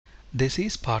This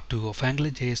is part 2 of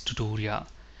AngularJS tutorial.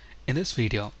 In this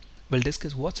video, we'll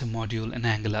discuss what's a module in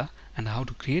Angular and how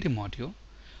to create a module,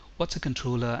 what's a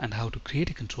controller and how to create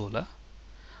a controller,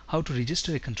 how to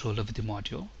register a controller with the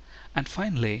module, and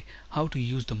finally, how to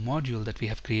use the module that we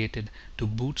have created to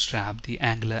bootstrap the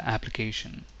Angular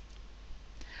application.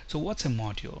 So what's a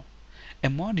module? A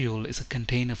module is a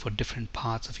container for different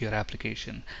parts of your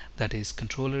application, that is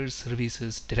controllers,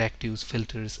 services, directives,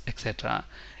 filters, etc.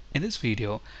 In this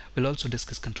video, we'll also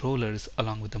discuss controllers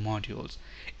along with the modules.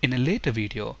 In a later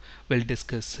video, we'll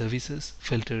discuss services,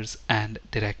 filters, and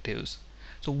directives.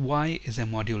 So why is a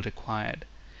module required?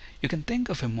 You can think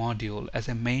of a module as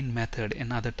a main method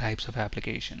in other types of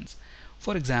applications.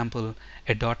 For example,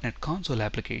 a .NET Console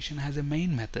application has a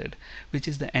main method, which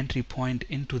is the entry point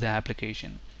into the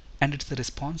application. And it's the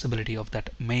responsibility of that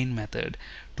main method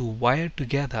to wire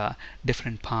together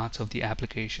different parts of the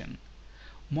application.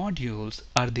 Modules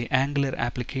are the Angular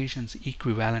application's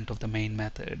equivalent of the main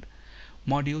method.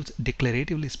 Modules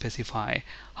declaratively specify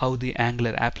how the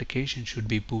Angular application should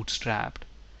be bootstrapped.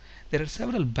 There are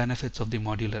several benefits of the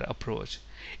modular approach.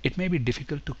 It may be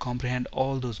difficult to comprehend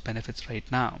all those benefits right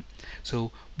now,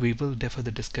 so we will defer the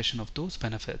discussion of those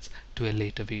benefits to a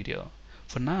later video.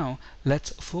 For now,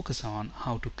 let's focus on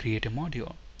how to create a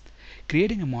module.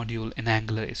 Creating a module in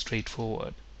Angular is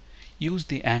straightforward. Use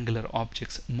the Angular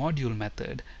object's module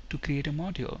method to create a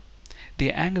module.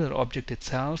 The Angular object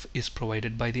itself is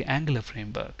provided by the Angular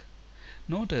framework.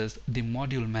 Notice the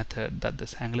module method that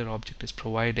this Angular object is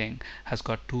providing has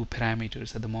got two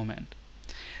parameters at the moment.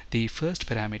 The first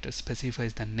parameter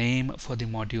specifies the name for the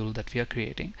module that we are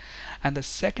creating, and the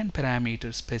second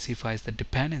parameter specifies the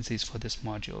dependencies for this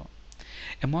module.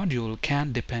 A module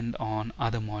can depend on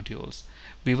other modules.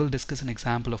 We will discuss an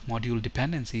example of module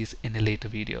dependencies in a later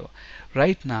video.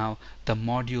 Right now, the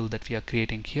module that we are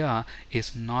creating here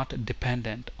is not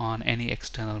dependent on any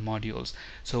external modules.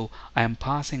 So I am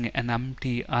passing an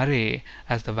empty array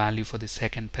as the value for the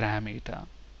second parameter.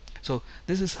 So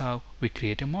this is how we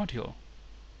create a module.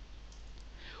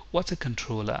 What's a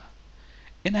controller?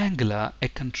 In Angular, a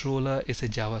controller is a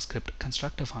JavaScript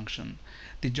constructor function.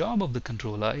 The job of the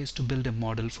controller is to build a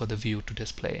model for the view to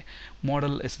display.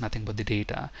 Model is nothing but the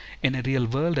data. In a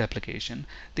real-world application,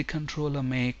 the controller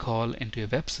may call into a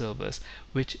web service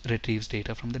which retrieves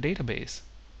data from the database.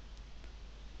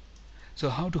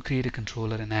 So how to create a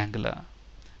controller in Angular?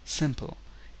 Simple.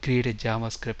 Create a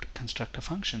JavaScript constructor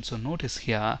function. So notice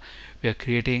here, we are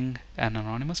creating an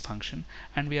anonymous function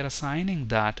and we are assigning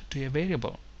that to a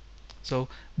variable. So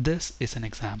this is an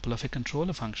example of a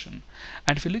controller function.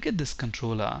 And if you look at this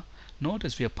controller,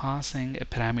 notice we are passing a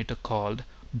parameter called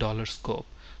 $scope.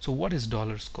 So what is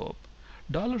 $scope?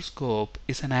 $scope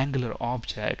is an Angular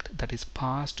object that is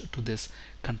passed to this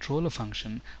controller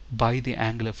function by the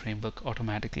Angular framework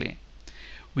automatically.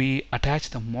 We attach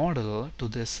the model to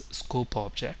this scope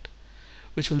object,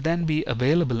 which will then be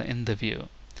available in the view.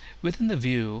 Within the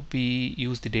view, we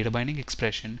use the data binding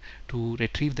expression to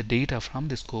retrieve the data from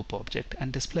the scope object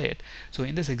and display it. So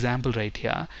in this example right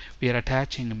here, we are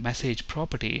attaching a message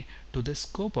property to this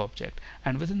scope object,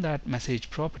 and within that message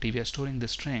property, we are storing the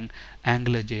string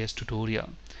AngularJS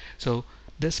tutorial. So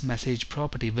this message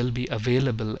property will be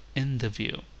available in the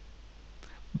view.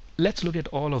 Let's look at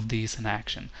all of these in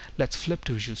action. Let's flip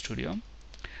to Visual Studio.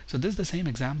 So this is the same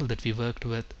example that we worked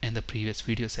with in the previous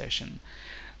video session.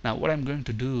 Now what I'm going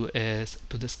to do is,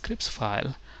 to the scripts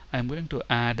file, I'm going to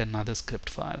add another script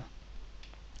file.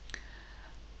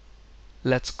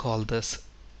 Let's call this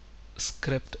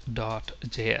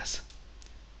script.js.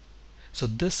 So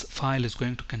this file is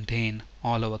going to contain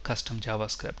all our custom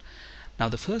JavaScript. Now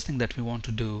the first thing that we want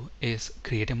to do is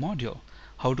create a module.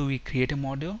 How do we create a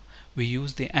module? We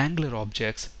use the Angular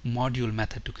object's module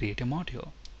method to create a module.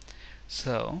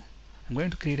 So I'm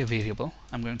going to create a variable.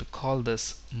 I'm going to call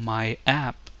this my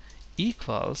app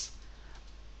equals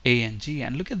ang,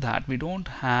 and look at that, we don't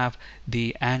have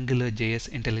the AngularJS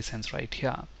Intellisense right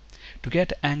here. To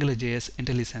get AngularJS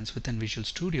Intellisense within Visual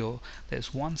Studio,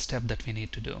 there's one step that we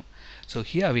need to do. So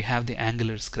here we have the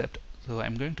Angular script. So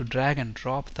I'm going to drag and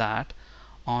drop that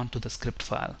onto the script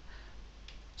file.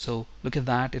 So look at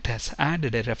that, it has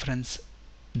added a reference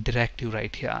directive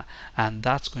right here, and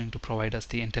that's going to provide us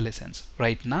the Intellisense.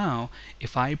 Right now,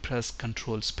 if I press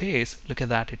Control space, look at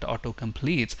that, it auto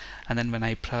completes, and then when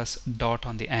I press dot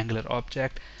on the Angular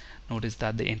object, notice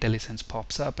that the Intellisense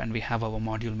pops up and we have our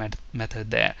module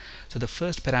method there. So the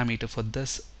first parameter for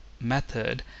this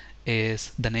method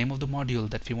is the name of the module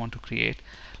that we want to create.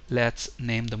 Let's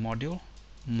name the module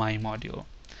my module.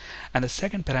 And the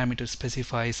second parameter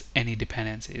specifies any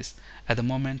dependencies. At the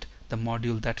moment, the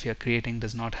module that we are creating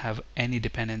does not have any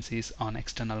dependencies on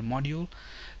external module,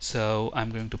 so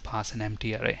I'm going to pass an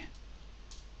empty array.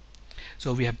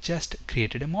 So we have just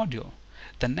created a module.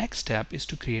 The next step is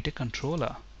to create a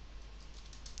controller.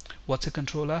 What's a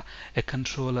controller? A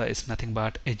controller is nothing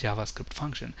but a JavaScript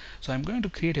function. So I'm going to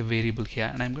create a variable here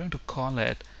and I'm going to call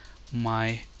it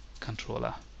my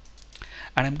controller.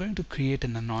 And I'm going to create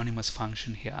an anonymous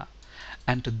function here.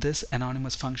 And to this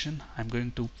anonymous function, I'm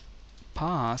going to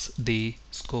pass the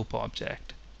scope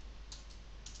object.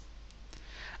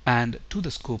 And to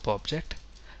the scope object,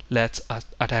 let's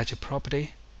attach a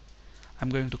property. I'm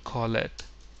going to call it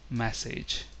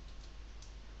message.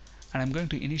 And I'm going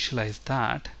to initialize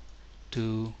that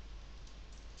to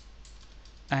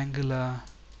AngularJS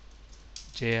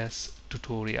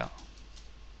tutorial.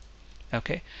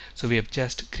 Okay, so we have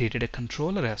just created a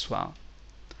controller as well.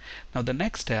 Now the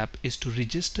next step is to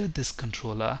register this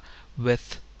controller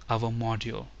with our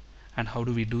module. And how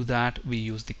do we do that? We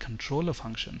use the controller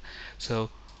function. So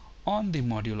on the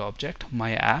module object,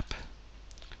 my app,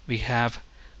 we have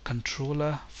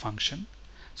controller function.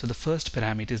 So the first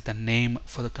parameter is the name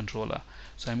for the controller.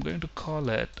 So I'm going to call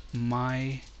it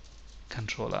my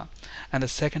controller. And the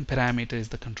second parameter is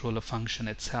the controller function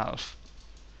itself.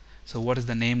 So what is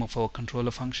the name of our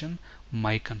controller function?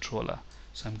 My controller.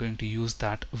 So I'm going to use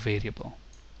that variable.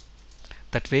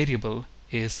 That variable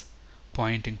is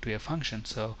pointing to a function,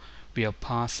 so we are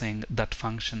passing that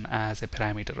function as a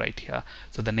parameter right here.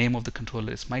 So the name of the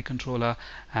controller is my controller,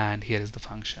 and here is the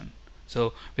function.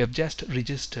 So we have just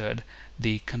registered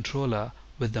the controller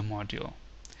with the module.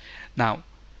 Now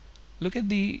look at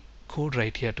the code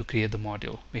right here to create the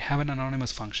module. We have an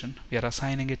anonymous function, we are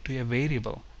assigning it to a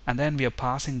variable, and then we are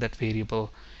passing that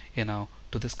variable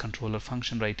to this controller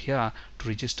function right here to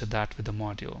register that with the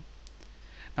module.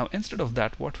 Now instead of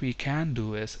that, what we can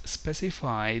do is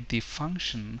specify the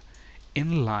function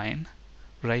inline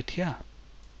right here.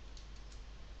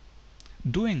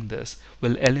 Doing this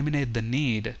will eliminate the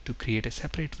need to create a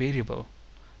separate variable.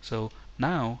 So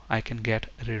now I can get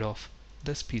rid of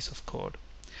this piece of code.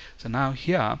 So now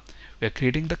here we are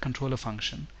creating the controller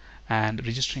function and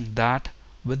registering that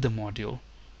with the module.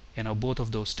 Both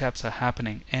of those steps are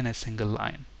happening in a single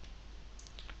line.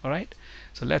 Alright,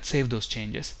 so let's save those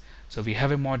changes. So we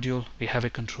have a module, we have a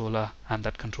controller, and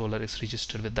that controller is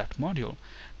registered with that module.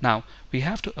 Now we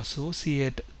have to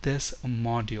associate this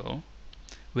module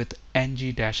with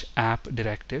ng-app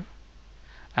directive,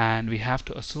 and we have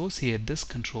to associate this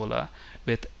controller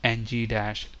with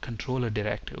ng-controller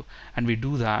directive, and we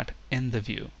do that in the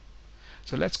view.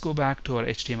 So let's go back to our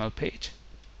HTML page.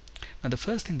 Now the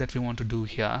first thing that we want to do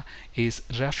here is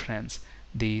reference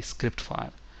the script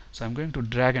file. So I'm going to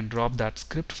drag and drop that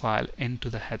script file into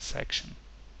the head section.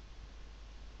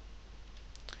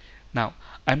 Now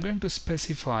I'm going to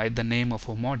specify the name of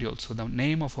our module. So the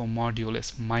name of our module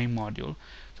is my module.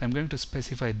 So I'm going to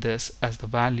specify this as the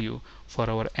value for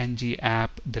our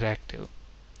ng-app directive.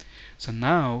 So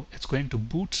now it's going to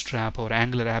bootstrap our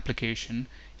Angular application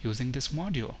using this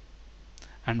module.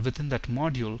 And within that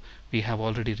module, we have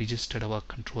already registered our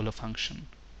controller function.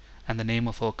 And the name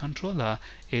of our controller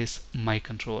is my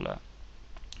controller.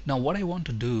 Now what I want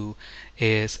to do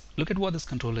is look at what this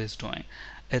controller is doing.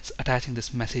 It's attaching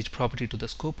this message property to the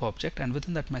scope object, and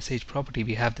within that message property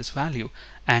we have this value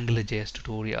AngularJS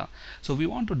tutorial. So we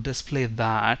want to display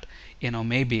that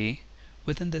maybe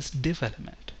within this div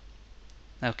element.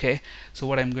 Okay, so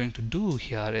what I'm going to do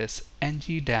here is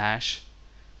ng-controller,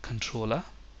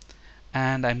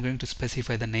 and I'm going to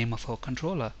specify the name of our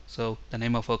controller. So the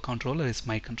name of our controller is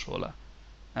my controller.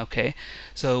 Okay,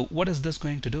 so what is this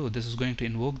going to do? This is going to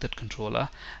invoke that controller,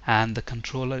 and the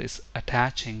controller is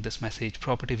attaching this message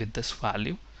property with this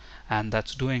value, and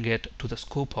that's doing it to the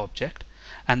scope object,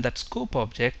 and that scope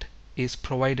object is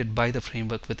provided by the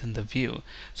framework within the view.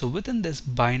 So within this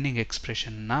binding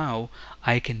expression, now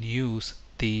I can use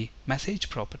the message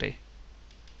property.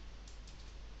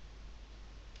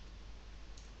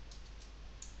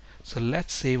 So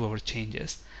let's save our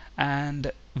changes,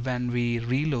 and when we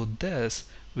reload this,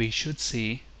 we should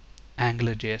see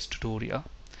AngularJS tutorial.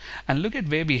 And look at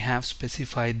where we have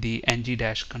specified the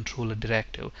ng-controller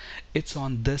directive. It's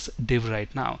on this div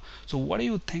right now. So what do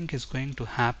you think is going to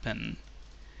happen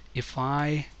if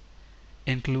I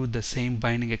include the same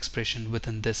binding expression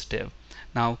within this div?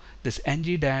 Now this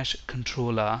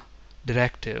ng-controller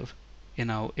directive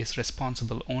is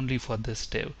responsible only for this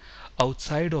div.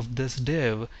 Outside of this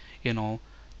div,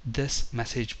 this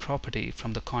message property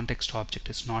from the context object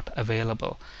is not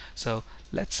available. So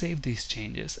let's save these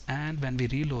changes, and when we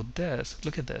reload this,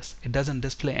 look at this, it doesn't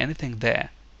display anything there.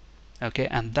 Okay,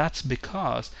 and that's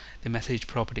because the message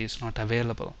property is not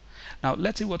available. Now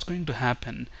let's see what's going to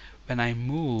happen when I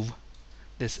move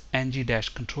this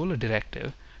ng-controller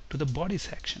directive to the body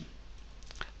section.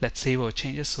 Let's save our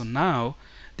changes. So now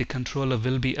the controller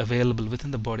will be available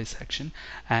within the body section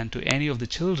and to any of the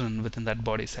children within that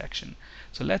body section.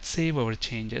 So let's save our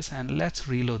changes and let's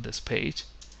reload this page,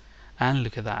 and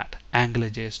look at that,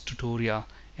 AngularJS tutorial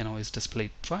is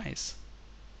displayed twice.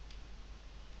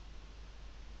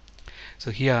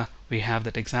 So here we have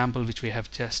that example which we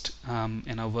have just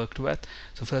worked with.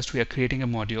 So first we are creating a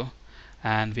module,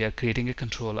 and we are creating a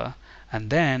controller, and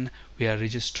then we are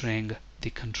registering the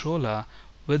controller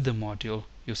with the module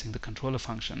using the controller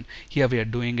function. Here we are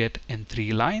doing it in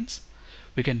 3 lines.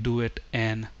 We can do it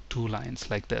in 2 lines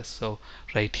like this. So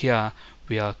right here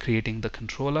we are creating the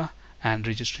controller and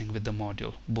registering with the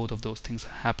module. Both of those things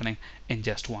are happening in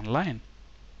just 1 line.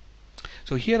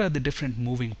 So here are the different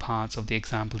moving parts of the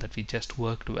example that we just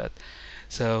worked with.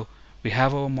 So we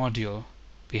have our module,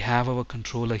 we have our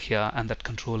controller here, and that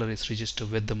controller is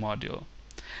registered with the module.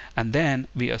 And then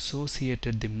we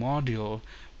associated the module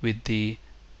with the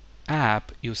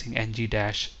app using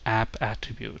ng-app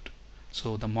attribute.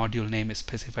 So the module name is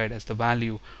specified as the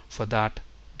value for that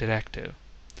directive.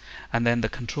 And then the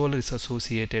controller is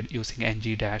associated using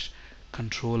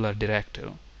ng-controller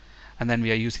directive. And then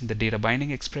we are using the data binding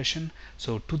expression.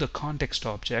 So to the context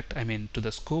object, to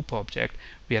the scope object,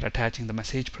 we are attaching the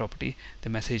message property. The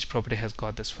message property has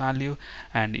got this value,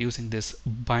 and using this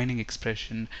binding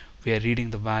expression, we are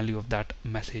reading the value of that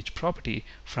message property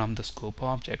from the scope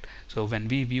object. So when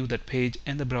we view that page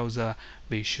in the browser,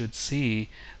 we should see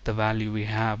the value we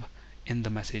have in the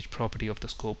message property of the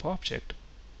scope object.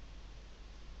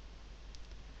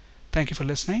 Thank you for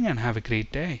listening and have a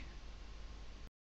great day.